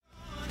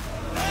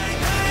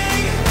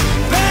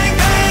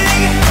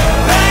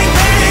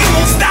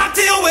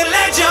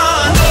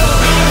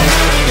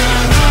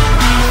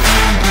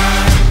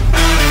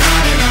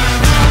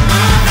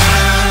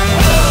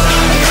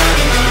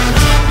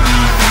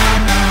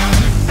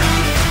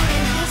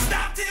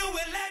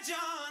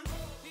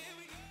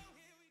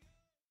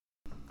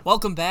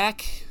Welcome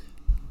back,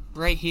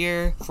 right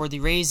here for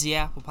the Raise the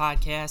Apple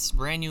podcast.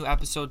 Brand new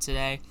episode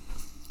today.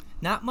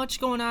 Not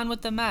much going on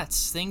with the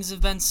Mets. Things have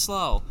been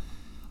slow.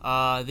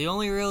 The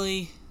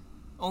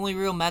only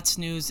real Mets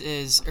news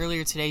is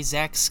earlier today,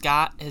 Zack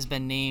Scott has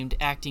been named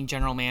acting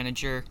general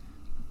manager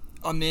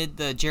amid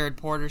the Jared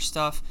Porter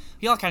stuff.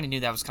 We all kind of knew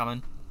that was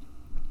coming.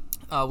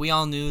 We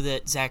all knew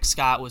that Zack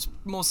Scott was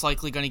most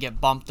likely going to get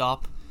bumped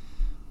up,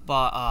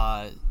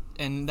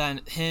 and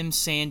then him,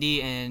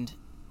 Sandy, and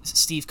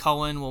Steve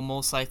Cohen will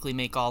most likely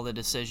make all the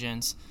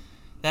decisions.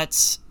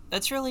 That's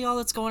really all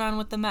that's going on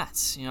with the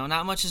Mets.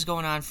 Not much is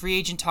going on. Free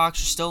agent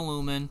talks are still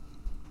looming.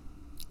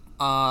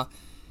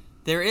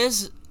 There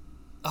is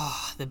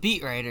the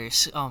beat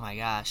writers. Oh my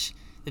gosh.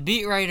 The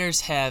beat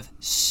writers have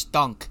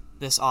stunk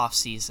this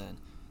offseason.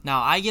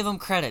 Now, I give them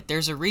credit.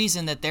 There's a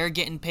reason that they're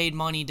getting paid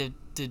money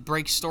to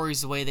break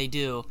stories the way they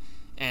do,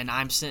 and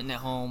I'm sitting at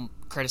home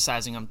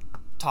criticizing them,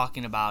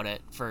 talking about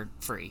it for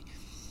free.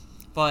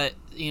 But,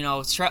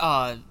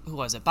 who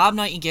was it? Bob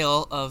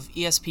Nightingale of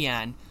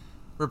ESPN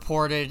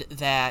reported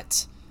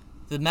that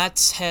the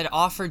Mets had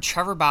offered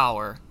Trevor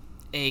Bauer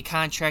a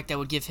contract that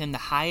would give him the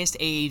highest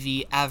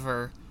AAV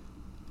ever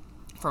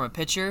from a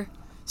pitcher,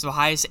 so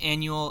highest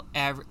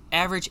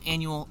average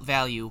annual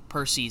value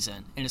per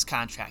season in his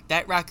contract.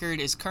 That record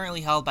is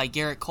currently held by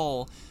Garrett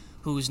Cole,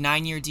 whose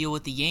 9-year deal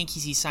with the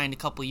Yankees he signed a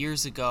couple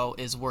years ago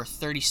is worth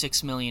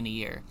 $36 million a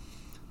year.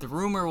 The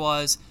rumor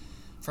was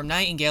from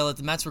Nightingale that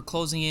the Mets were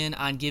closing in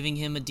on giving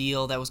him a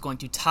deal that was going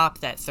to top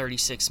that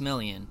 $36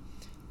 million.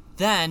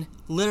 Then,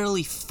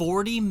 literally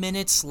 40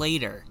 minutes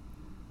later,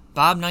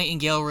 Bob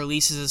Nightingale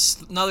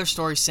releases another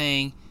story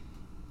saying,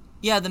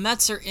 yeah, the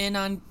Mets are in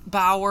on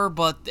Bauer,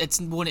 but it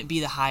wouldn't be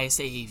the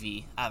highest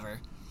AAV ever.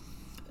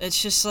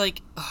 It's just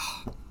like,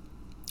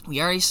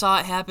 we already saw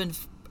it happen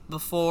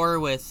before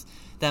with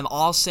them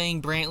all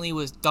saying Brantley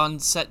was done,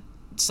 set,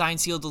 signed,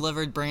 sealed,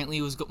 delivered.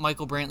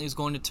 Michael Brantley was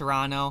going to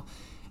Toronto.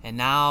 And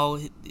now,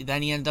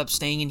 then he ended up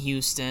staying in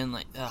Houston.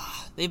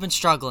 They've been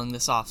struggling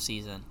this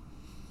offseason.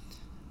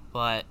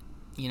 But,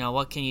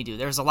 what can you do?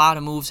 There's a lot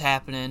of moves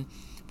happening.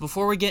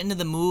 Before we get into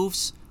the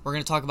moves, we're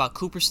going to talk about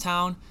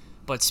Cooperstown.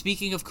 But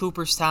speaking of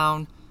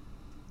Cooperstown,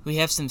 we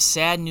have some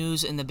sad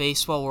news in the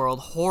baseball world.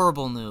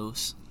 Horrible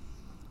news.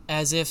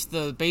 As if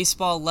the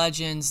baseball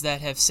legends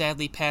that have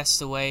sadly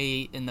passed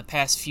away in the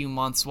past few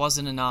months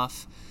wasn't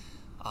enough.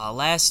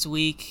 Last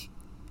week,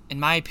 in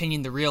my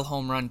opinion, the real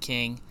home run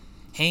king,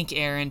 Hank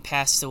Aaron,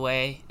 passed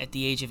away at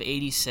the age of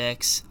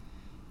 86.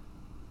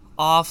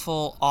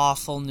 Awful,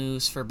 awful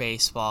news for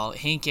baseball.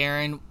 Hank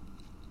Aaron,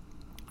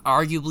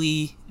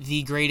 arguably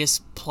the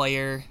greatest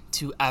player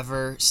to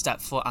ever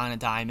step foot on a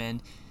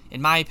diamond.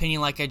 In my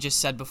opinion, like I just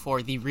said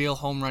before, the real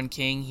home run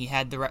king. He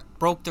had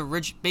broke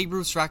the Babe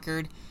Ruth's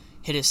record,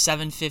 hit his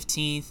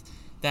 715th,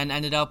 then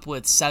ended up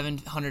with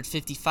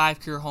 755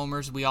 career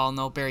homers. We all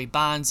know Barry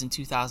Bonds in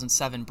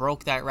 2007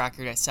 broke that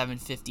record at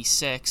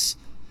 756.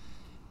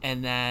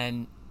 And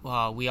then,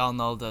 we all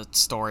know the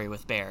story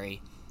with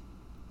Barry.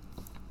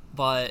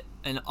 But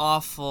an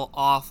awful,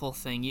 awful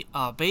thing.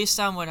 Based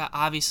on what,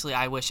 obviously,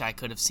 I wish I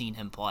could have seen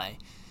him play.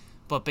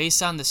 But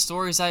based on the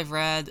stories I've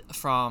read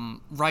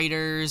from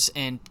writers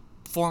and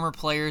former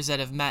players that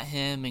have met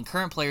him and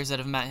current players that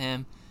have met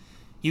him,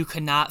 you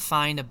could not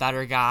find a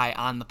better guy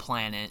on the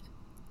planet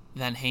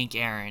than Hank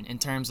Aaron in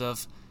terms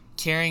of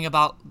caring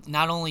about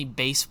not only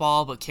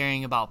baseball, but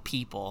caring about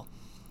people.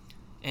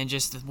 And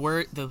just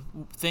the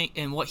thing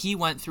and what he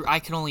went through, I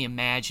can only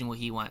imagine what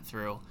he went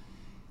through.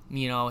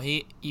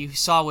 You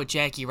saw what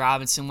Jackie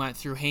Robinson went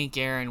through. Hank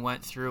Aaron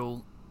went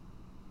through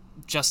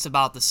just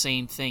about the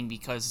same thing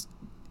because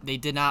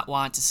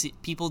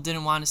people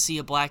didn't want to see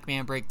a black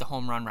man break the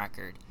home run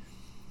record.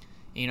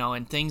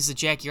 And things that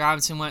Jackie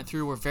Robinson went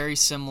through were very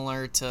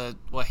similar to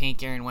what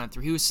Hank Aaron went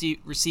through. He was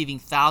receiving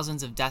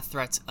thousands of death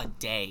threats a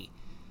day.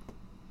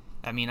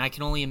 I mean, I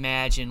can only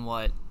imagine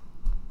I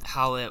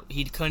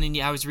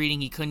was reading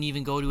he couldn't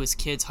even go to his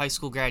kid's high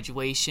school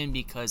graduation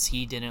because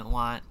he didn't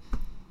want,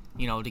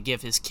 to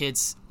give his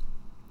kids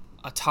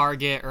a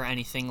target or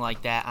anything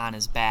like that on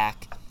his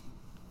back.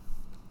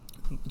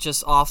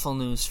 Just awful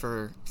news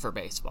for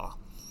baseball.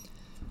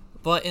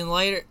 But in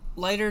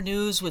lighter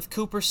news with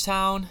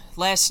Cooperstown,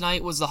 last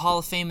night was the Hall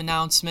of Fame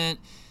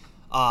announcement.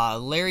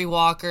 Larry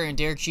Walker and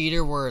Derek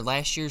Jeter were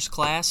last year's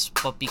class,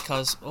 but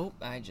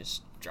I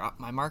just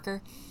dropped my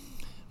marker.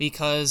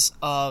 Because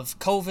of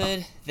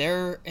COVID,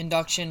 their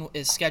induction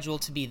is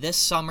scheduled to be this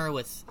summer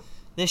with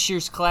this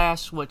year's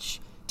class,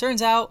 which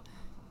turns out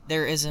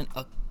there isn't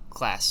a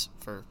class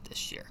for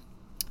this year.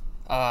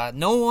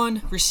 No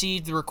one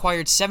received the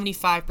required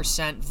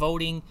 75%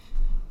 voting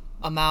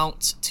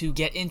amount to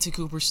get into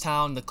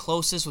Cooperstown. The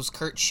closest was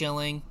Curt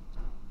Schilling,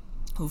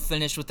 who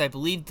finished with, I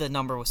believe the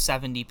number was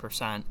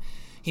 70%.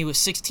 He was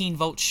 16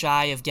 votes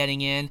shy of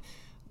getting in.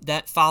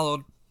 That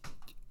followed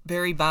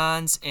Barry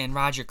Bonds and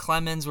Roger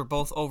Clemens were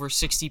both over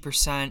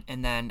 60%,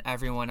 and then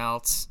everyone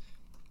else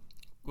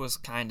was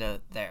kind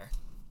of there.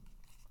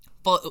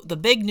 But the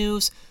big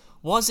news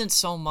wasn't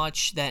so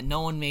much that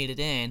no one made it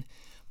in,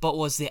 but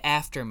was the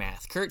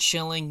aftermath. Curt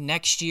Schilling,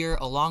 next year,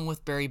 along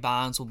with Barry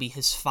Bonds, will be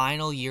his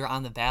final year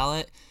on the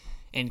ballot.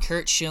 And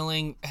Curt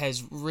Schilling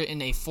has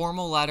written a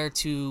formal letter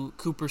to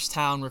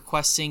Cooperstown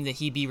requesting that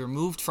he be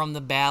removed from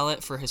the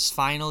ballot for his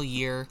final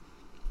year.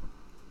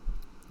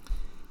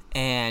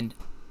 And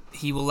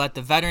he will let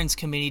the Veterans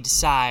Committee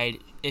decide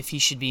if he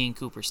should be in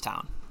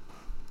Cooperstown.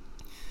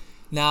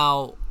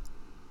 Now,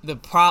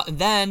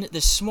 then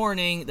this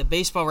morning, the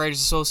Baseball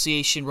Writers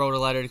Association wrote a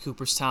letter to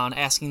Cooperstown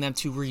asking them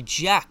to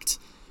reject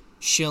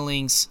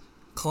Schilling's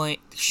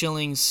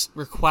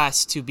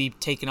request to be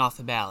taken off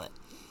the ballot.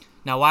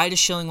 Now, why does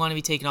Schilling want to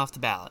be taken off the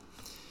ballot?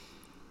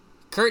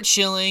 Curt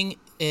Schilling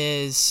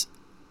is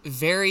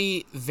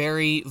very,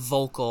 very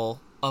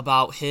vocal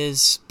about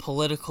his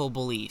political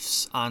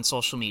beliefs on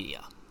social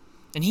media.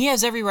 And he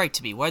has every right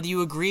to be. Whether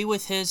you agree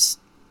with his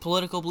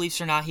political beliefs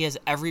or not, he has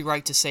every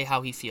right to say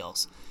how he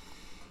feels.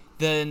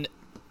 Then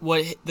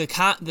what the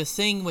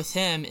thing with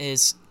him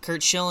is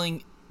Curt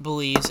Schilling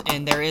believes,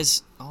 and there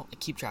is... Oh, I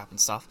keep dropping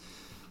stuff.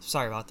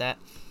 Sorry about that.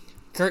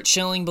 Curt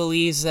Schilling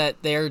believes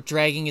that they're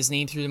dragging his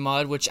name through the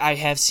mud, which I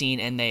have seen,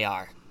 and they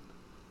are.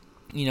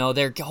 You know,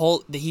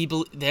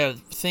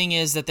 the thing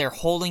is that they're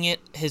holding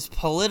his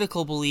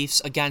political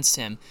beliefs against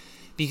him,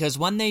 because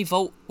when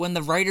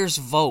the writers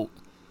vote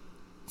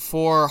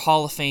for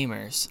Hall of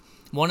Famers,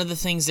 one of the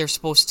things they're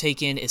supposed to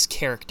take in is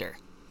character.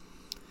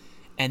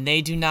 And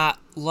they do not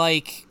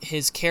like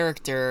his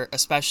character,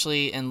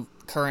 especially in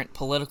current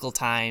political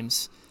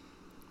times.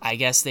 I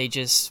guess they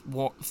just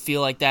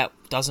feel like that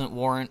doesn't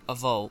warrant a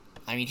vote.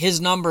 I mean, his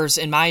numbers,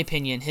 in my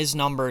opinion,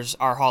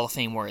 are Hall of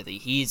Fame worthy.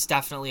 He's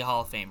definitely a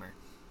Hall of Famer.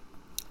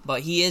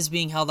 But he is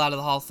being held out of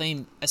the Hall of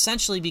Fame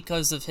essentially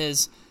because of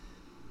his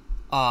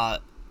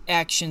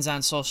actions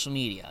on social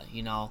media,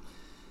 you know.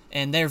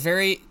 And they're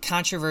very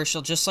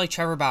controversial, just like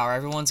Trevor Bauer.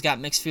 Everyone's got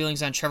mixed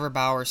feelings on Trevor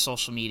Bauer's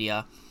social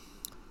media.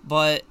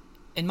 But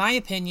in my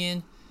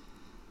opinion,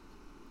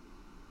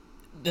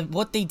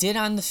 what they did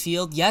on the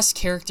field, yes,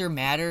 character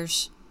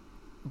matters.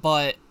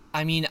 But,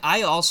 I mean,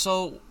 I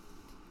also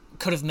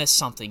could have missed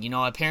something. You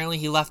know, apparently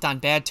he left on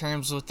bad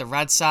terms with the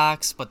Red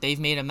Sox, but they've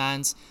made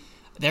amends.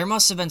 There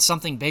must have been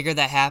something bigger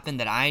that happened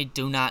that I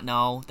do not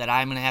know, that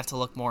I'm going to have to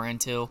look more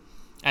into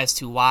as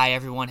to why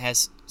everyone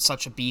has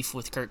such a beef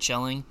with Curt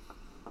Schilling.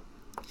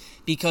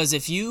 Because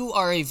if you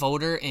are a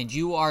voter and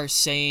you are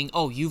saying,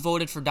 oh, you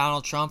voted for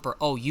Donald Trump, or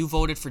oh, you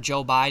voted for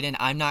Joe Biden,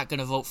 I'm not going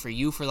to vote for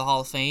you for the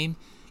Hall of Fame,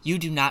 you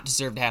do not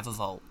deserve to have a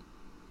vote.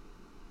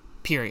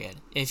 Period.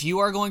 If you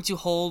are going to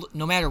hold,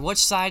 no matter which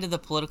side of the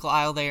political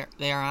aisle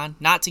they are on,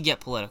 not to get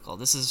political,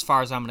 this is as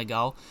far as I'm going to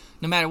go,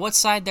 no matter what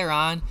side they're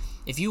on,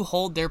 if you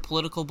hold their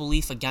political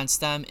belief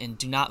against them and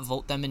do not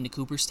vote them into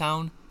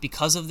Cooperstown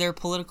because of their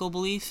political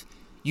belief,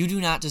 you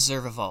do not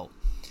deserve a vote.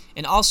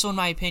 And also, in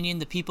my opinion,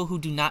 the people who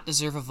do not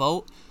deserve a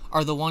vote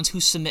are the ones who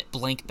submit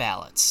blank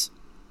ballots.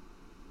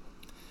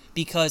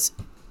 Because,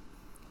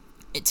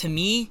 to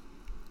me,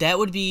 that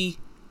would be,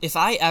 if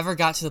I ever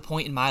got to the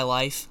point in my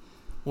life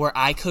where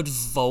I could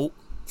vote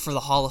for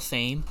the Hall of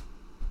Fame,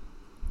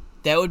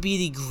 that would be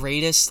the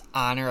greatest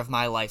honor of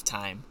my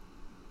lifetime,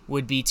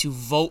 would be to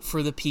vote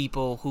for the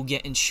people who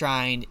get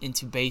enshrined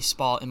into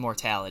baseball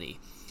immortality.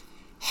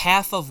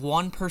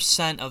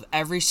 0.5% of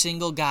every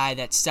single guy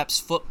that steps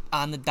foot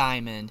on the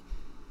diamond,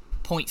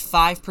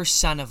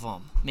 0.5% of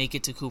them make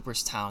it to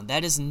Cooperstown.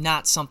 That is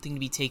not something to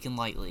be taken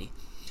lightly.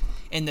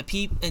 And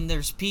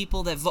there's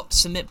people that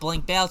submit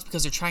blank ballots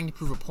because they're trying to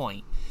prove a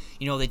point.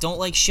 You know, they don't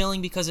like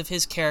Schilling because of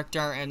his character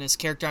and his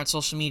character on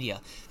social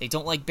media. They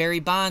don't like Barry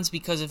Bonds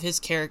because of his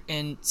character,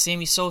 and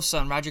Sammy Sosa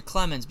and Roger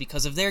Clemens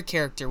because of their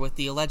character with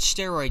the alleged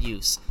steroid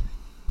use.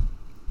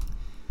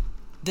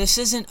 This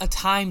isn't a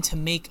time to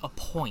make a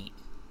point.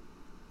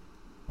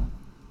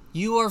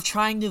 You are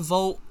trying to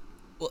vote.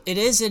 Well, it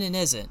is and it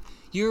isn't.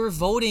 You're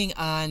voting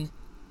on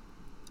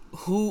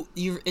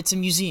it's a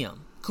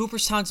museum.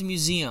 Cooperstown's a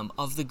museum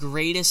of the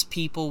greatest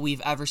people we've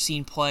ever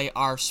seen play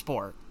our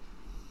sport.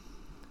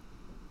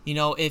 You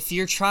know, if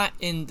you're trying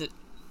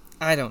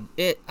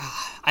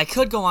I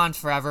could go on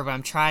forever, but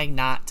I'm trying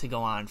not to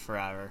go on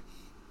forever.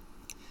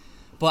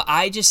 But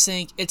I just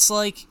think it's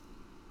like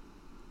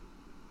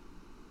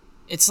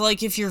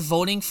if you're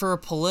voting for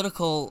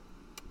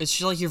it's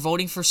like you're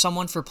voting for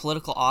someone for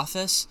political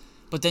office,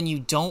 but then you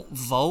don't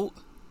vote,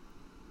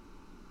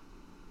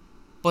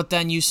 but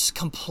then you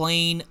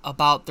complain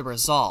about the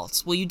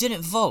results. Well, you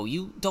didn't vote.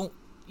 You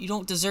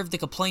don't deserve to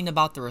complain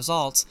about the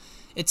results.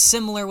 It's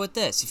similar with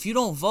this. If you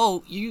don't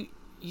vote,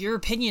 your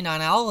opinion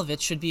on all of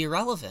it should be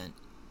irrelevant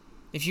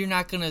if you're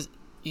not going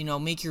to,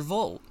 make your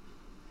vote.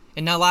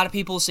 And now a lot of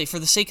people say, for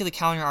the sake of the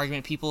counter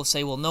argument, people will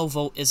say, well, no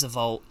vote is a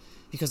vote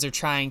because they're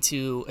trying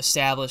to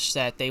establish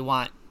that they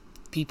want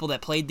people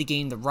that played the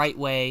game the right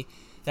way,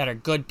 that are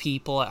good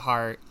people at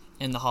heart,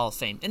 in the Hall of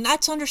Fame. And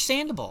that's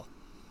understandable.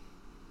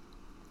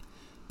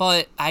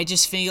 But I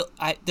just feel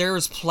there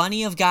was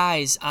plenty of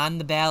guys on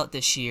the ballot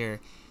this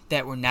year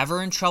that were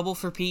never in trouble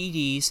for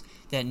PEDs,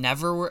 that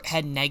never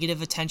had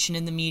negative attention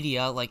in the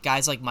media, like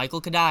guys like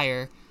Michael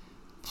Kadire.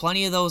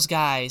 Plenty of those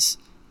guys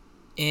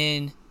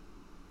in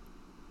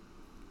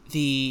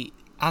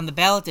on the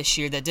ballot this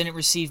year that didn't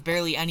receive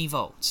barely any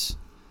votes.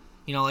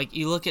 You know, like,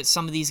 you look at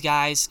some of these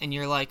guys and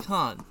you're like,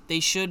 they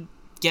should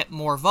get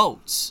more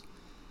votes.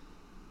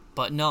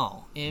 But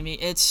no. I mean,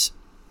 it's...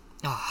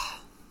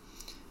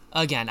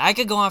 Again, I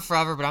could go on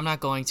forever, but I'm not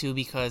going to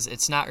because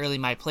it's not really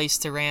my place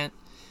to rant.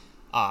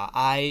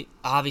 I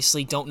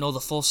obviously don't know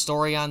the full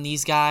story on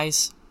these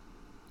guys.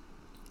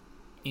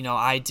 You know,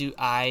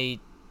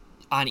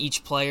 on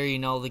each player, you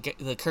know,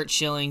 the Curt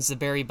Schillings, the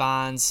Barry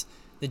Bonds,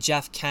 the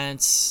Jeff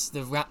Kents,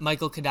 the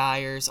Michael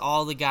Kadires,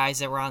 all the guys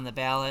that were on the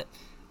ballot.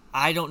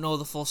 I don't know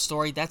the full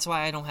story. That's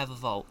why I don't have a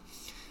vote.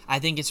 I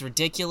think it's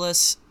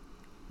ridiculous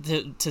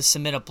to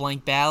submit a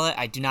blank ballot.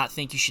 I do not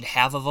think you should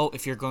have a vote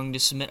if you're going to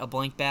submit a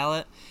blank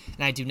ballot.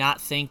 And I do not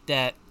think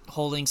that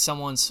holding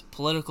someone's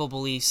political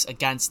beliefs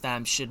against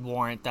them should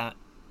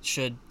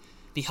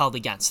be held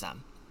against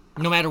them,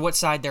 no matter what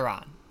side they're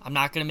on. I'm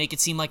not going to make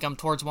it seem like I'm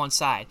towards one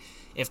side.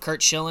 If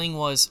Curt Schilling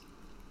was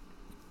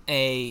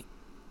a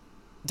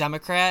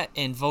Democrat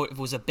and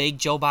was a big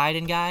Joe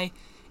Biden guy,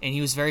 and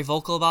he was very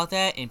vocal about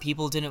that, and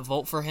people didn't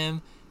vote for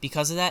him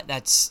because of that,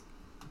 that's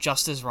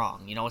just as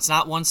wrong. You know, it's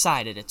not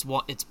one-sided. It's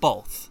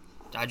both.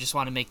 I just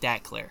want to make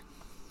that clear.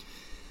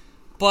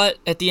 But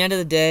at the end of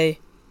the day,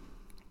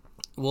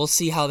 we'll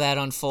see how that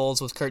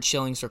unfolds with Curt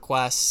Schilling's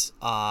requests.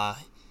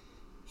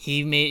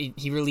 He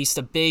released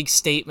a big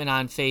statement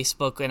on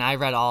Facebook, and I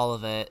read all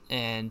of it,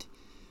 and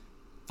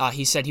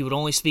he said he would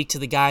only speak to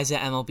the guys at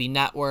MLB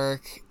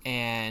Network,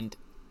 and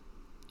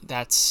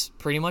that's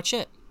pretty much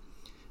it.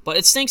 But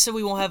it stinks that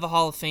we won't have a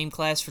Hall of Fame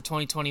class for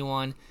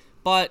 2021,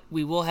 but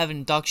we will have an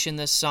induction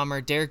this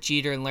summer. Derek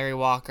Jeter and Larry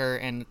Walker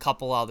and a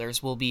couple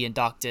others will be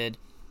inducted,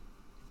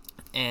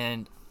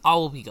 and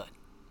all will be good.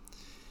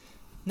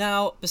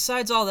 Now,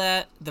 besides all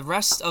that, the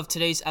rest of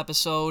today's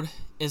episode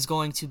is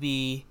going to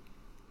be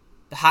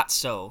the hot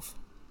stove.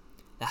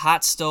 The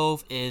hot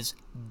stove is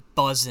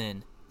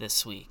buzzing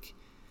this week.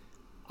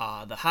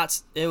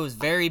 It was a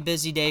very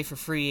busy day for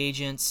free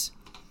agents,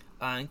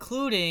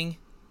 including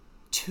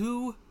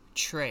 2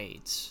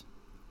 trades.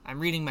 I'm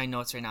reading my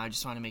notes right now. I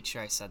just want to make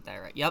sure I said that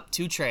right. Yep,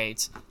 2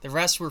 trades. The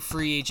rest were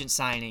free agent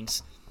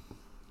signings.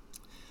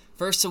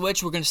 First of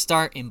which, we're going to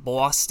start in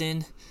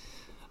Boston.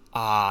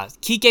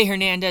 Kike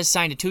Hernandez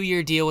signed a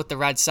 2-year deal with the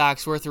Red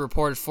Sox worth a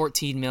reported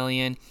 $14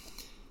 million.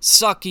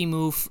 Sucky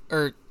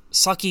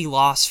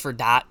loss for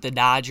the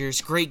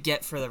Dodgers. Great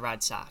get for the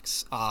Red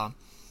Sox.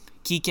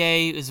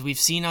 Kike, as we've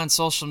seen on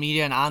social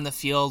media and on the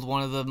field,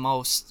 one of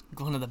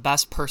the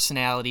best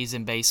personalities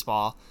in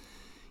baseball.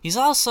 He's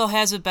also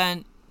hasn't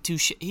been too.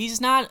 He's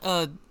not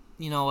a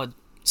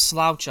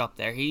slouch up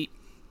there.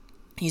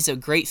 He's a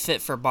great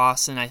fit for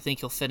Boston. I think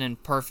he'll fit in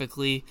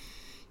perfectly.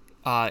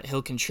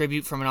 He'll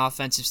contribute from an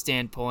offensive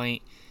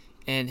standpoint,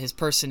 and his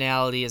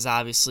personality is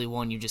obviously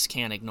one you just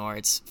can't ignore.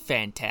 It's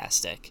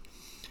fantastic.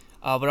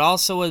 But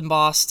also in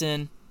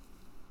Boston,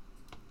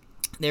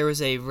 there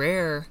was a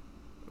rare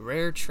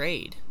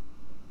trade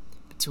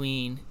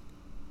between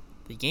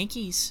the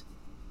Yankees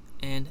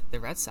and the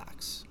Red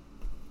Sox.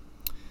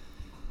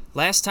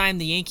 Last time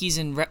the Yankees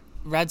and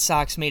Red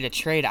Sox made a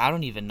trade, I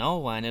don't even know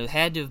when. It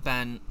had to have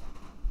been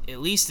at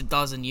least a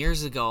dozen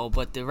years ago,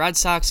 but the Red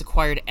Sox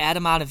acquired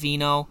Adam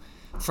Ottavino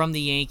from the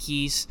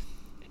Yankees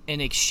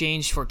in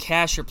exchange for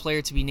cash or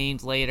player to be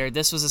named later.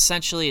 This was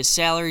essentially a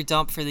salary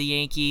dump for the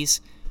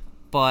Yankees,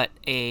 but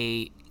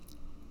a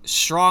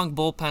strong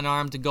bullpen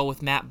arm to go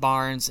with Matt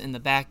Barnes in the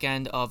back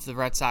end of the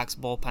Red Sox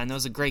bullpen. That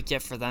was a great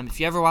gift for them. If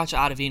you ever watch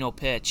Ottavino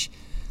pitch,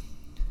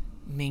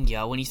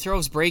 Mingo, when he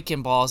throws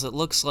breaking balls, it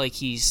looks like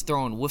he's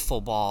throwing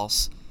wiffle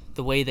balls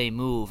the way they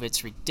move.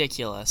 It's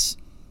ridiculous.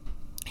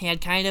 He had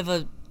kind of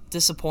a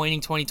disappointing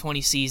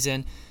 2020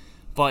 season,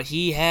 but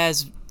he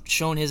has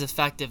shown his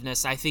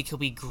effectiveness. I think he'll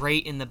be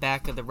great in the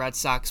back of the Red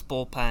Sox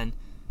bullpen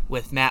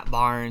with Matt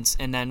Barnes,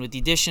 and then with the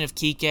addition of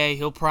Kike,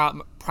 he'll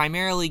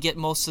primarily get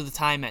most of the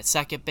time at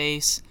second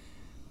base.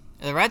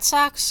 The Red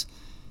Sox,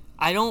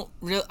 lost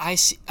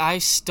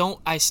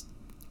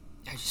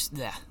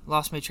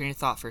my train of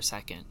thought for a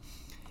second.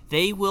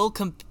 They will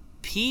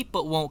compete,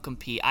 but won't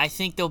compete. I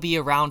think they'll be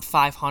around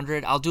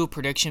 500. I'll do a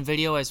prediction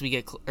video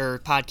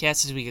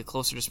podcast as we get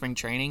closer to spring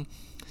training.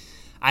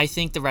 I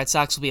think the Red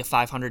Sox will be a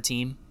 500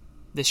 team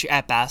this year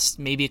at best.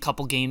 Maybe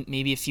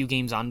a few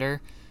games under.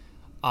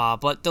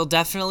 But they'll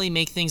definitely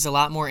make things a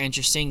lot more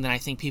interesting than I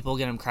think people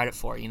give them credit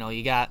for. You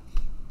know,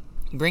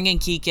 bring in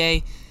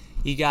Kike,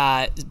 you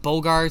got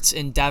Bogarts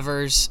and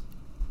Devers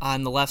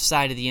on the left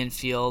side of the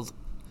infield,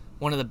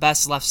 one of the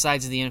best left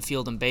sides of the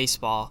infield in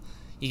baseball.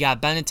 You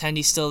got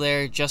Benintendi still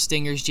there, Just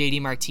Dingers,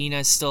 JD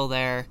Martinez still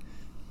there.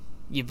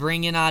 You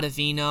bring in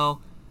Ottavino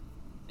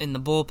in the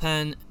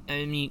bullpen.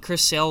 I mean,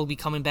 Chris Sale will be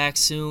coming back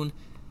soon.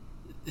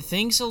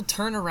 Things will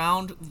turn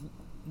around.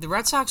 The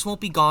Red Sox won't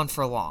be gone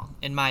for long,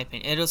 in my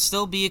opinion. It'll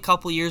still be a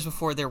couple years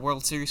before they're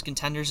World Series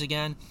contenders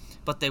again,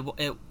 but they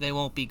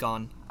won't be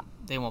gone.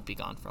 They won't be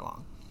gone for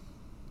long.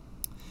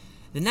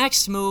 The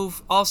next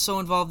move also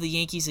involved the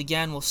Yankees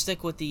again. We'll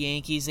stick with the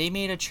Yankees. They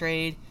made a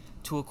trade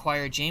to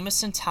acquire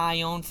Jameson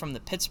Taillon from the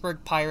Pittsburgh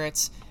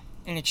Pirates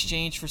in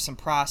exchange for some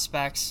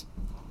prospects.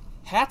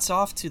 hats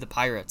off to the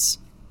Pirates.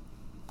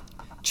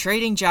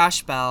 Trading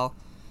Josh Bell,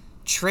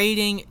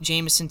 trading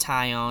Jameson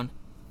Taillon,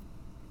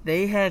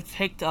 they have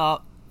picked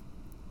up,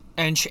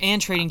 and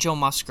trading Joe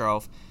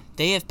Musgrove,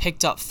 they have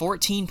picked up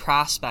 14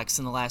 prospects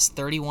in the last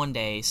 31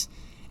 days,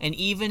 and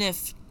even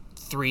if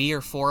 3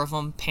 or 4 of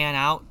them pan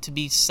out to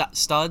be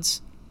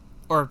studs,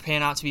 or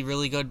pan out to be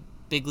really good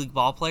big league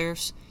ball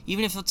players,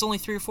 even if it's only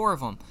 3 or 4 of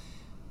them,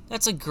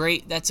 that's a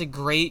great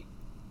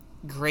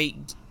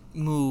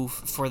move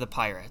for the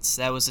Pirates.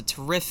 That was a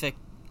terrific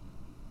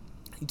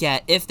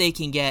get if they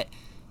can get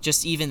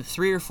just even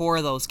 3 or 4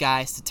 of those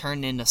guys to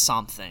turn into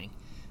something.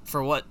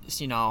 For what,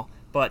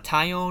 but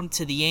Taillon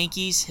to the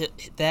Yankees,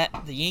 the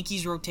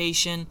Yankees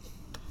rotation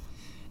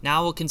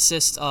now will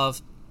consist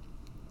of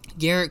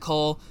Garrett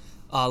Cole,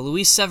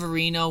 Luis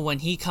Severino when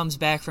he comes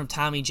back from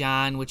Tommy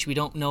John, which we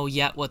don't know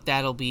yet what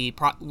that'll be.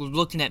 We're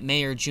looking at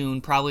May or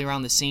June, probably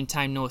around the same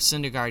time Noah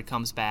Syndergaard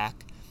comes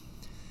back.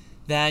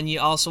 Then you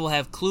also will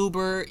have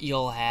Kluber,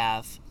 you'll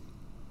have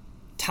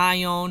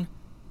Taillon,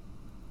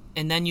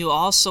 and then you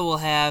also will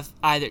have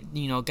either,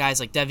 guys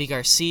like Deivi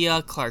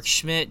Garcia, Clark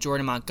Schmidt,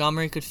 Jordan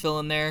Montgomery could fill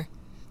in there.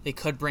 They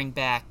could bring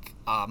back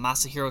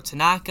Masahiro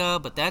Tanaka,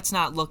 but that's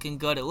not looking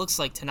good. It looks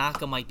like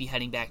Tanaka might be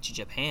heading back to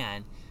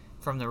Japan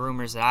from the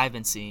rumors that I've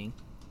been seeing.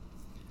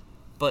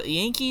 But the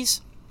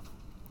Yankees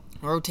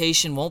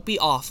rotation won't be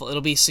awful.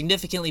 It'll be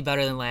significantly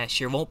better than last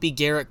year. It won't be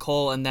Garrett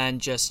Cole and then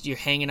just you're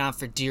hanging on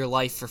for dear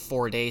life for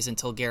 4 days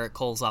until Garrett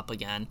Cole's up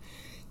again.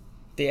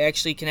 They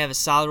actually can have a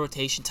solid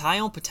rotation.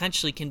 Taillon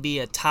potentially can be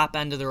a top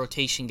end of the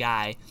rotation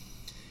guy.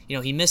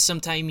 He missed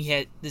some time.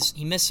 He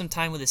missed some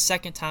time with his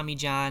second Tommy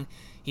John.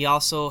 He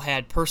also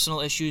had personal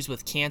issues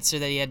with cancer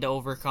that he had to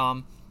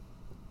overcome.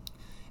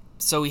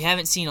 So we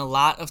haven't seen a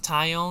lot of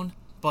Taillon,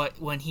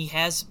 but when he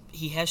has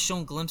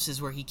shown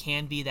glimpses where he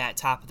can be that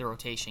top of the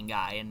rotation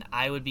guy, and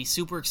I would be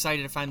super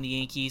excited if I'm the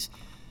Yankees.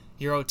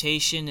 Your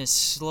rotation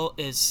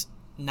is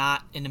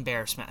not an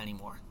embarrassment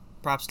anymore.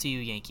 Props to you,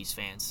 Yankees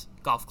fans.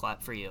 Golf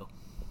clap for you.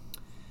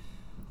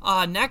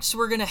 Next,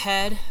 we're gonna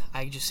head.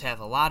 I just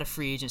have a lot of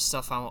free agent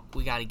stuff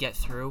we got to get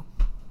through.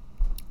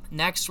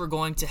 Next, we're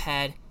going to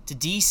head to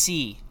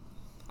DC,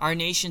 our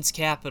nation's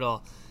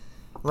capital.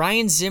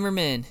 Ryan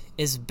Zimmerman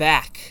is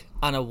back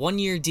on a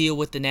 1-year deal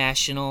with the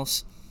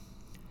Nationals.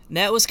 And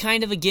that was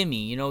kind of a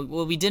gimme.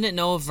 We didn't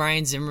know if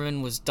Ryan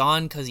Zimmerman was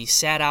done because he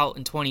sat out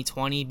in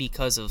 2020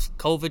 because of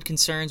COVID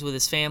concerns with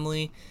his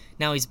family.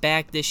 Now he's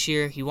back this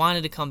year. He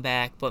wanted to come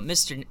back, but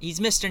he's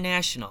Mr.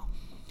 National.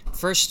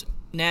 First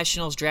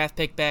Nationals draft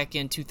pick back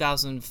in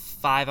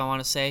 2005, I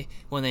want to say,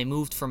 when they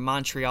moved from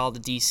Montreal to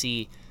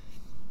DC.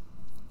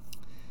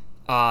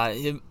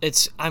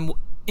 I'm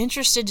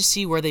interested to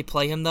see where they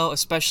play him, though,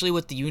 especially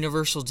with the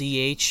universal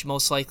DH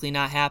most likely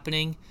not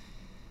happening.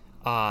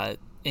 And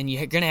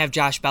you're going to have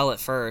Josh Bell at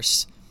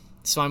first.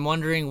 So I'm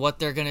wondering what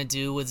they're going to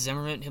do with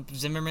Zimmerman.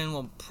 Zimmerman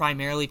will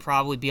primarily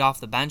probably be off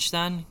the bench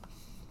then.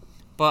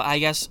 But I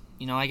guess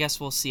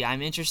we'll see.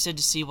 I'm interested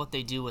to see what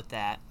they do with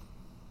that.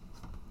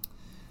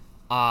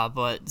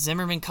 But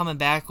Zimmerman coming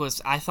back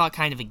was, I thought,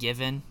 kind of a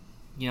given.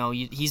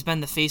 He's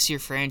been the face of your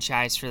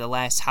franchise for the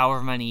last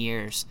however many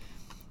years.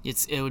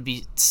 It would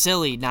be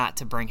silly not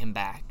to bring him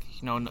back.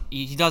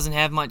 He doesn't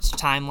have much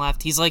time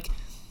left. He's like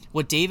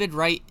what David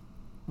Wright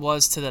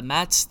was to the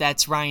Mets.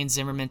 That's Ryan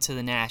Zimmerman to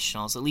the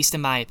Nationals, at least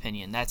in my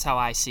opinion. That's how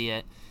I see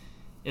it.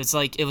 It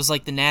was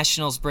like the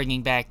Nationals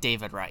bringing back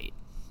David Wright.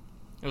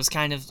 It was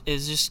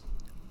just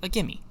a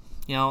gimme,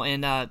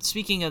 And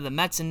speaking of the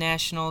Mets and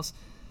Nationals,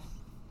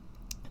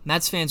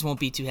 Mets fans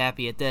won't be too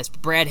happy at this.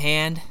 But Brad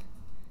Hand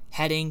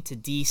heading to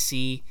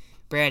DC.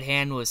 Brad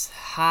Hand was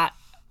hot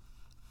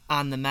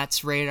on the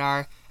Mets'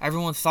 radar.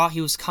 Everyone thought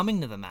he was coming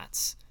to the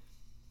Mets.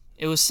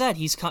 It was said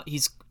he's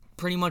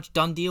pretty much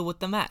done deal with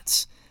the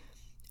Mets.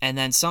 And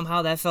then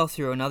somehow that fell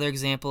through. Another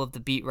example of the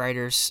beat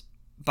writers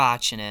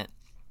botching it.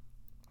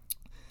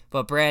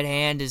 But Brad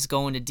Hand is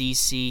going to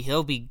DC.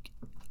 He'll be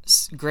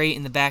great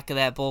in the back of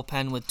that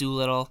bullpen with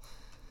Doolittle.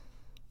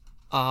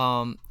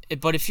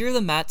 But if you're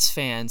the Mets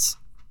fans,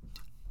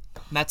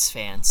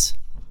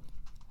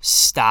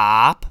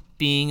 stop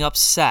being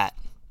upset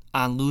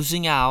on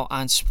losing out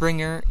on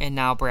Springer and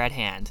now Brad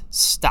Hand.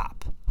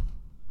 Stop.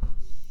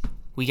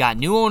 We got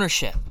new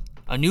ownership,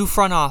 a new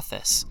front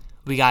office.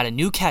 We got a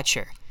new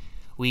catcher.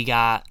 We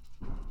got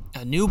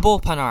a new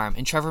bullpen arm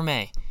in Trevor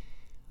May.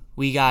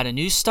 We got a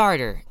new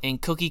starter in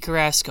Cookie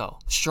Carrasco.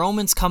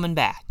 Stroman's coming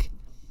back.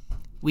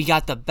 We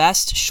got the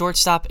best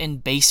shortstop in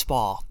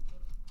baseball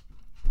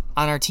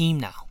on our team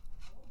now.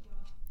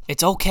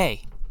 It's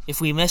okay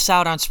if we miss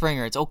out on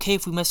Springer. It's okay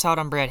if we miss out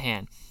on Brad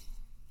Hand.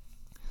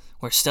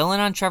 We're still in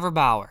on Trevor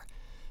Bauer.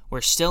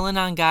 We're still in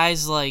on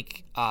guys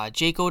like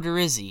Jake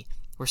Odorizzi.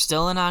 We're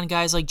still in on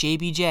guys like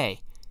JBJ.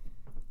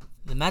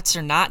 The Mets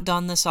are not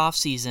done this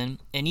offseason,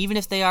 and even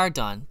if they are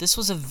done, this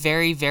was a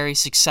very, very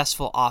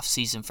successful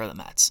offseason for the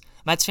Mets.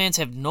 Mets fans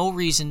have no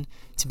reason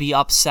to be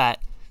upset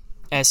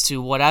as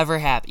to whatever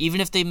happened.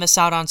 Even if they miss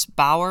out on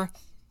Bauer,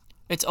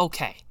 it's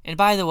okay. And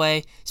by the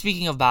way,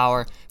 speaking of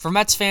Bauer, for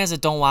Mets fans that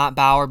don't want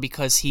Bauer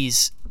because he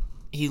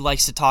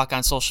likes to talk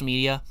on social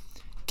media,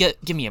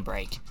 give me a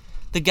break.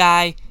 The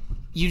guy,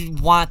 you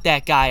want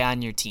that guy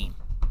on your team.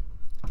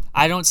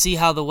 I don't see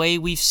how the way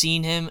we've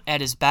seen him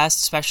at his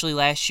best, especially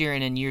last year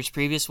and in years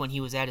previous when he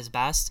was at his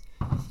best,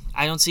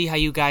 I don't see how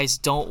you guys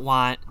don't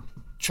want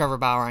Trevor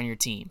Bauer on your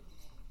team.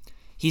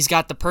 He's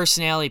got the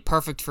personality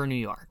perfect for New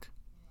York.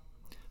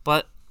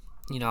 But,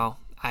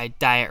 I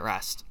die at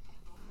rest.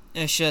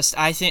 It's just,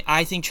 I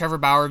think Trevor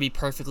Bauer would be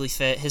perfectly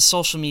fit. His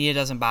social media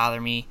doesn't bother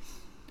me.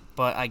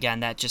 But again,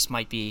 that just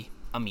might be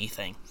a me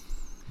thing.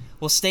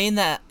 We'll stay in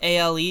the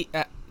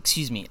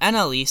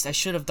NL East. I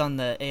should have done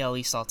the AL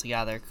East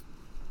altogether.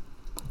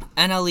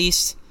 NL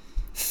East,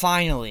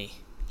 finally,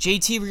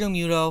 JT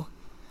Realmuto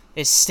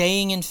is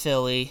staying in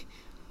Philly.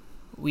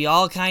 We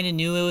all kind of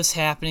knew it was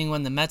happening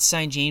when the Mets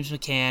signed James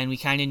McCann. We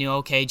kind of knew,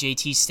 okay,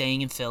 JT's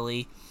staying in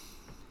Philly.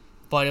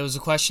 But it was a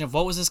question of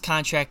what was his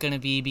contract going to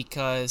be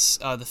because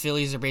the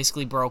Phillies are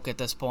basically broke at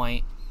this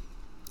point.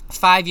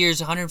 5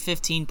 years,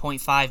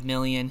 $115.5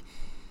 million.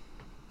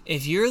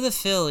 If you're the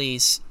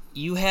Phillies,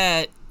 you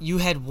had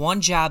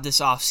one job this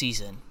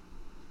offseason.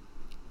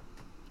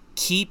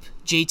 Keep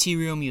JT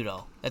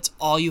Realmuto. That's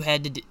all you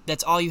had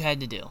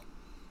to do.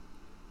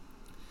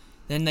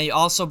 Then they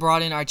also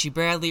brought in Archie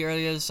Bradley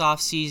earlier this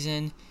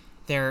offseason.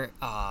 They're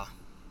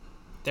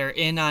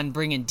in on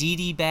bringing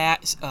Didi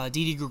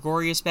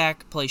Gregorius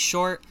back, play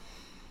short.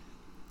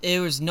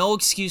 There was no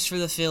excuse for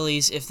the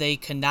Phillies if they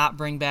could not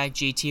bring back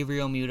JT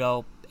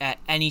Realmuto at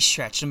any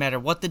stretch, no matter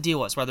what the deal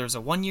was, whether it was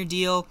a 1-year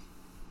deal,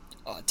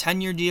 a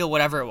 10-year deal,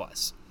 whatever it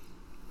was.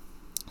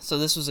 So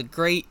this was a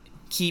great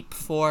keep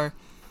for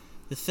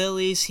the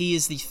Phillies. He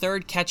is the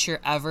third catcher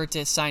ever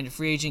to sign a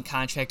free agent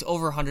contract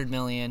over $100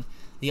 million.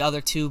 The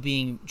other two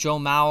being Joe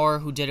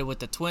Mauer, who did it with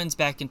the Twins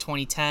back in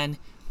 2010,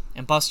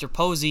 and Buster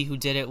Posey, who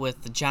did it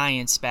with the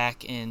Giants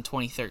back in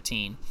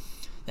 2013.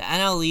 The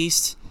NL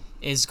East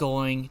is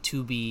going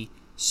to be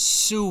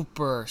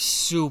super,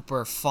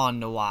 super fun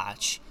to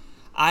watch.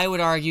 I would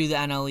argue the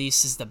NL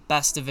East is the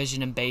best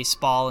division in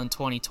baseball in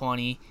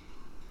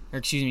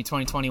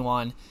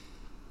 2021.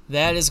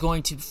 That is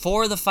going to,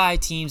 4 of the 5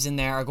 teams in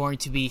there are going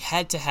to be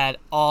head-to-head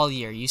all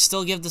year. You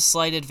still give the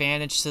slight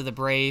advantage to the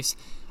Braves.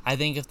 I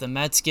think if the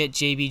Mets get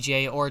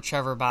JBJ or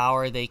Trevor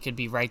Bauer, they could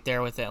be right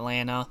there with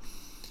Atlanta.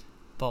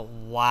 But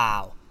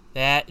wow,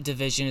 that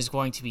division is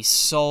going to be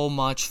so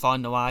much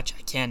fun to watch.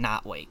 I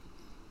cannot wait.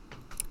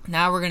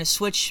 Now we're going to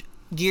switch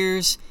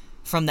gears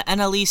from the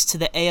NL East to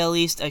the AL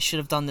East. I should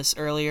have done this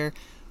earlier.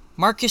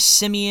 Marcus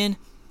Semien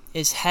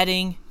is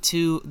heading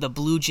to the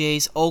Blue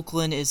Jays.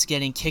 Oakland is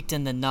getting kicked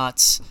in the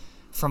nuts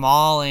from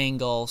all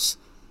angles.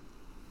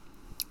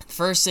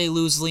 First they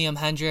lose Liam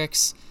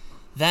Hendricks.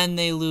 Then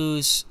they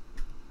lose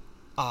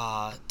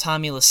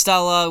Tommy La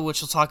Stella,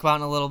 which we'll talk about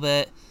in a little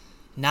bit.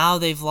 Now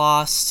they've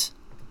lost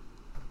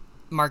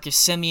Marcus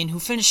Semien, who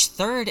finished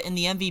third in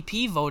the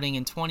MVP voting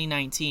in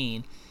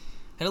 2019.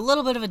 Had a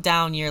little bit of a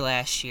down year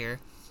last year,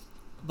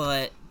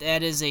 but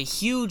that is a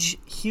huge,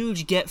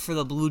 huge get for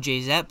the Blue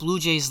Jays. That Blue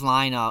Jays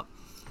lineup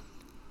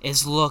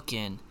is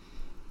looking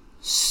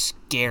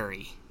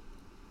scary.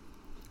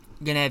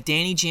 You're going to have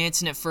Danny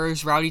Jansen at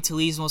first, Rowdy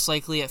Tellez most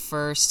likely at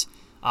first,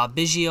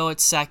 Biggio at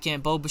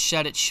second, Bo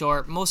Bichette at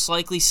short. Most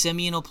likely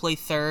Semien will play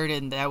third,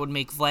 and that would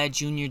make Vlad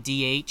Jr.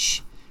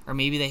 DH. Or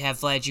maybe they have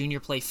Vlad Jr.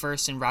 play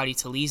first and Rowdy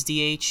Tellez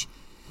DH.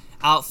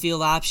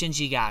 Outfield options,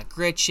 you got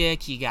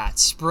Grichuk, you got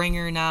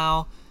Springer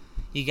now,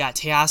 you got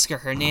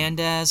Teoscar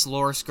Hernandez,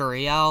 Loris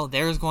Gurriel.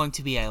 There's going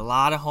to be a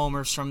lot of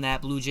homers from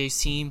that Blue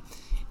Jays team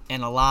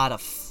and a lot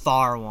of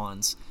far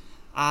ones.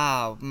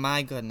 Oh,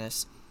 my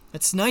goodness.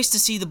 It's nice to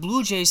see the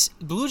Blue Jays.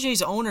 Blue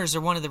Jays owners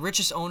are one of the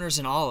richest owners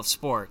in all of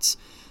sports.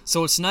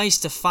 So it's nice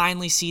to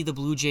finally see the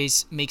Blue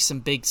Jays make some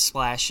big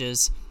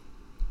splashes.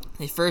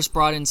 They first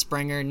brought in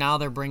Springer, now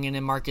they're bringing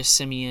in Marcus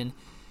Semien.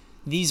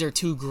 These are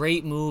 2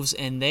 great moves,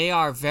 and they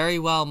are very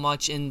well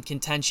much in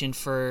contention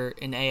for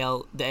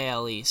the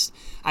AL East.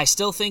 I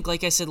still think,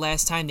 like I said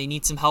last time, they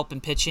need some help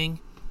in pitching.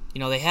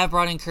 They have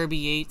brought in Kirby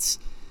Yates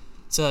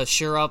to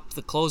shore up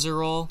the closer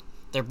role.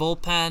 Their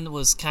bullpen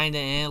was kind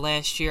of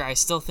last year. I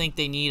still think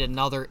they need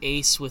another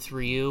ace with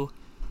Ryu.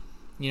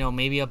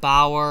 Maybe a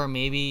Bauer,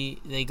 maybe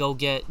they go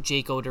get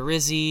Jake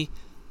Odorizzi,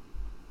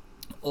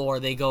 or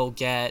they go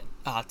get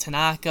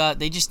Tanaka.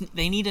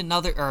 They need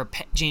another, or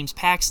James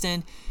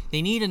Paxton.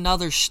 They need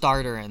another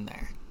starter in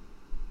there.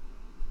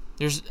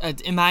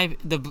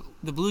 The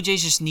Blue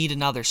Jays just need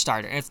another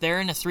starter. If they're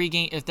in a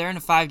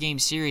 5-game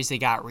series, they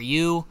got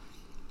Ryu,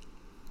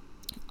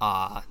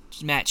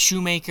 Matt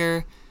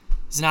Shoemaker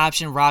is an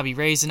option, Robbie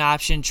Ray's an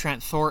option,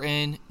 Trent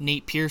Thornton,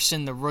 Nate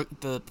Pearson,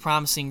 the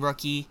promising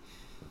rookie.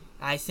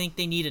 I think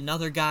they need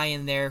another guy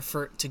in there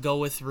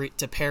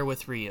to pair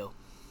with Ryu.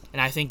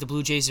 And I think the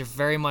Blue Jays are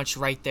very much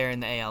right there in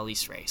the AL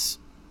East race.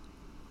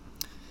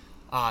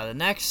 The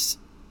next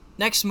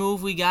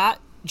move we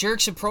got,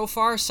 Jurickson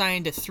Profar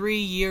signed a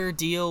 3-year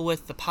deal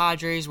with the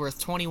Padres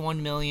worth $21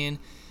 million.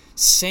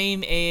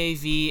 Same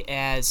AAV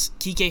as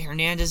Kike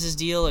Hernandez's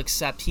deal,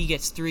 except he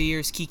gets 3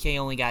 years. Kike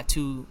only got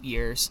 2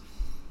 years.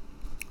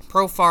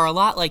 Profar, a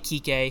lot like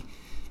Kike,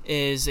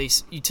 is a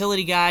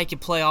utility guy, can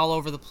play all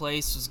over the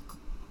place, was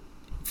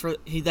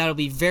that'll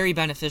be very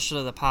beneficial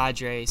to the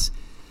Padres.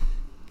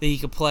 That he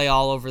could play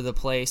all over the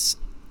place.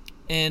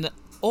 And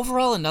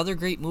overall, another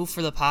great move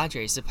for the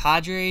Padres. The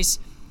Padres,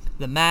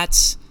 the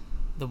Mets,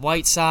 the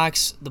White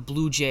Sox, the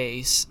Blue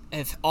Jays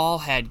have all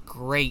had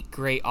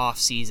great off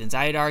seasons.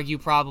 I'd argue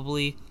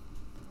probably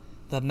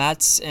the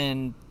Mets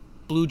and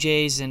Blue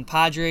Jays and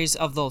Padres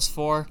of those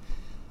four,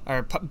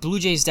 or Blue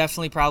Jays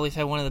definitely probably have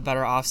had one of the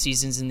better off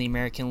seasons in the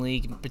American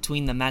League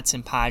between the Mets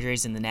and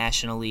Padres in the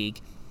National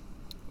League.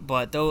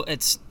 But though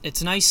it's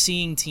nice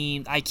seeing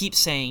teams, I keep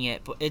saying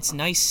it, but it's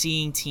nice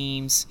seeing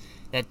teams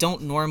that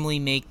don't normally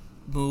make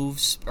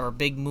moves or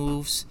big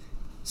moves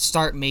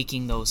start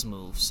making those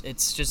moves.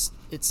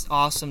 It's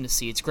awesome to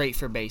see. It's great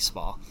for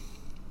baseball.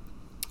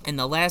 And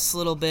the last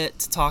little bit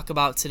to talk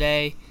about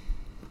today,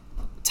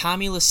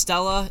 Tommy La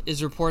Stella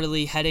is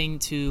reportedly heading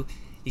to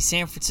the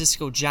San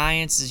Francisco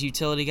Giants as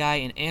utility guy,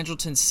 and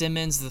Andrelton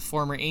Simmons, the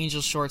former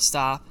Angels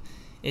shortstop,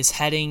 is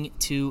heading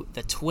to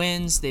the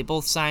Twins. They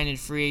both signed in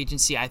free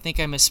agency. I think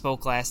I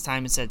misspoke last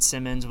time and said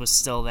Simmons was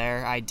still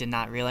there. I did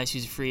not realize he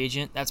was a free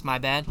agent. That's my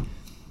bad.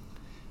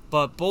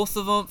 But both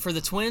of them, for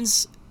the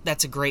Twins,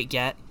 that's a great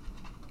get.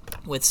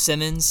 With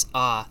Simmons,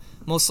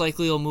 most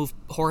likely he'll move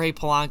Jorge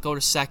Polanco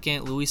to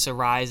second, Luis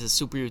Arraez a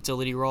super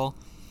utility role.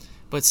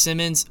 But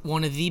Simmons,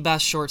 one of the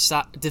best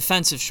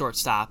defensive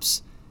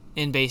shortstops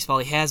in baseball.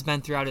 He has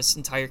been throughout his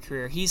entire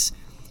career. He's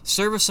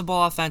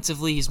serviceable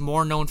offensively. He's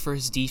more known for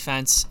his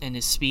defense and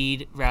his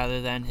speed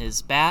rather than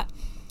his bat.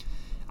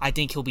 I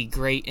think he'll be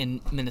great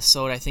in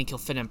Minnesota. I think he'll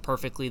fit in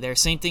perfectly there.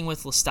 Same thing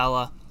with La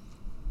Stella.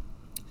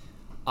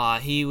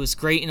 He was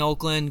great in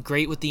Oakland,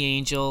 great with the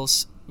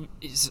Angels.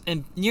 It's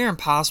near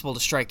impossible to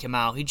strike him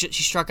out. He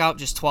struck out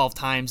just 12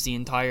 times the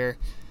entire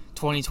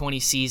 2020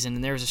 season,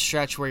 and there was a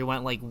stretch where he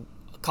went like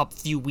a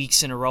few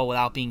weeks in a row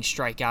without being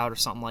strike out or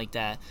something like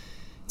that.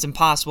 It's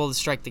impossible to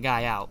strike the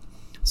guy out.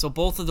 So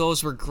both of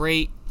those were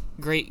great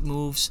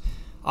moves.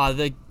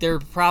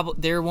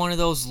 They're one of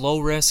those low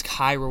risk,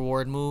 high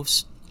reward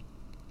moves.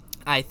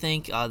 I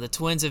think the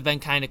Twins have been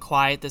kind of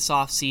quiet this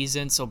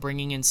offseason, so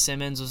bringing in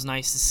Simmons was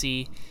nice to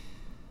see.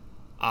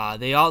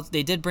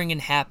 They did bring in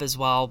Happ as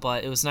well,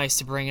 but it was nice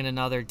to bring in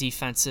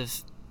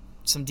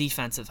some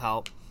defensive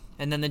help.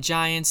 And then the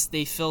Giants,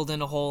 they filled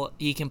in a hole.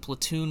 He can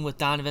platoon with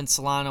Donovan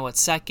Solano at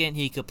second.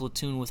 He could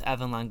platoon with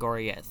Evan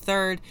Longoria at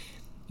third.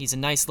 He's a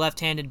nice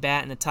left-handed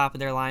bat in the top of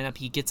their lineup.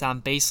 He gets on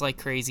base like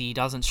crazy. He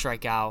doesn't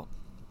strike out.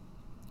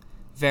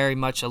 Very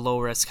much a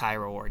low-risk,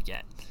 high-reward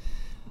get.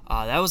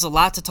 That was a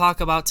lot to talk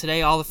about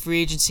today. All the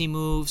free agency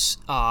moves.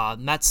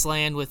 Mets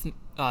land with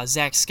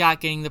Zach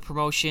Scott getting the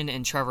promotion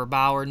and Trevor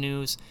Bauer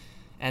news.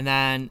 And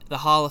then the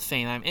Hall of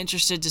Fame. I'm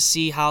interested to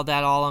see how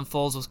that all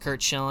unfolds with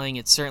Curt Schilling.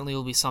 It certainly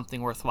will be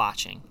something worth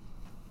watching.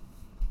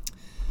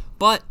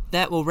 But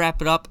that will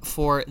wrap it up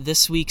for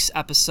this week's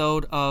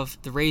episode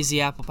of the Raise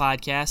the Apple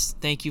podcast.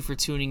 Thank you for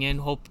tuning in.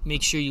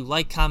 Make sure you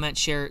like, comment,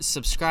 share,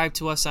 subscribe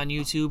to us on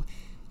YouTube,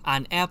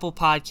 on Apple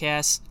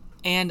Podcasts,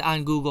 and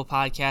on Google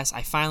Podcasts.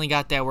 I finally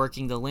got that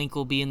working. The link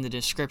will be in the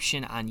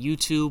description on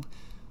YouTube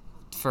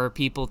for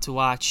people to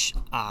watch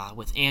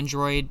with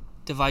Android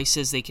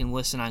devices. They can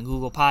listen on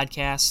Google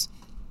Podcasts.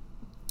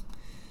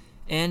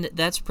 And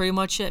that's pretty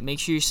much it. Make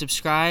sure you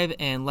subscribe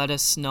and let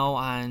us know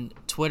on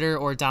Twitter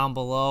or down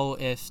below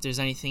if there's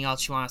anything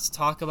else you want us to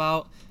talk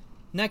about.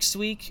 Next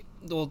week,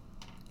 we'll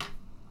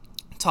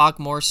talk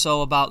more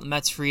so about the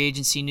Mets free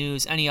agency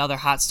news, any other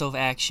hot stove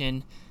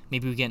action.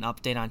 Maybe we get an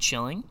update on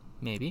Schilling.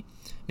 Maybe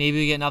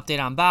we get an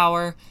update on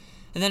Bauer.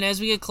 And then as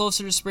we get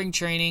closer to spring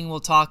training, we'll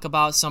talk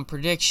about some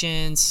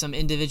predictions, some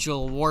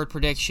individual award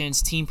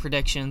predictions, team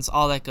predictions,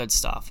 all that good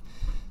stuff.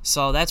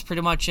 So that's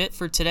pretty much it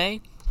for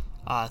today.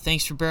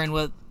 Thanks for bearing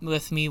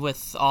with me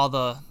with lot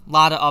of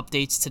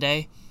updates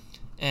today.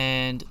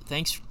 And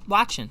thanks for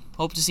watching.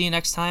 Hope to see you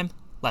next time.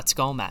 Let's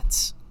go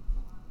Mets.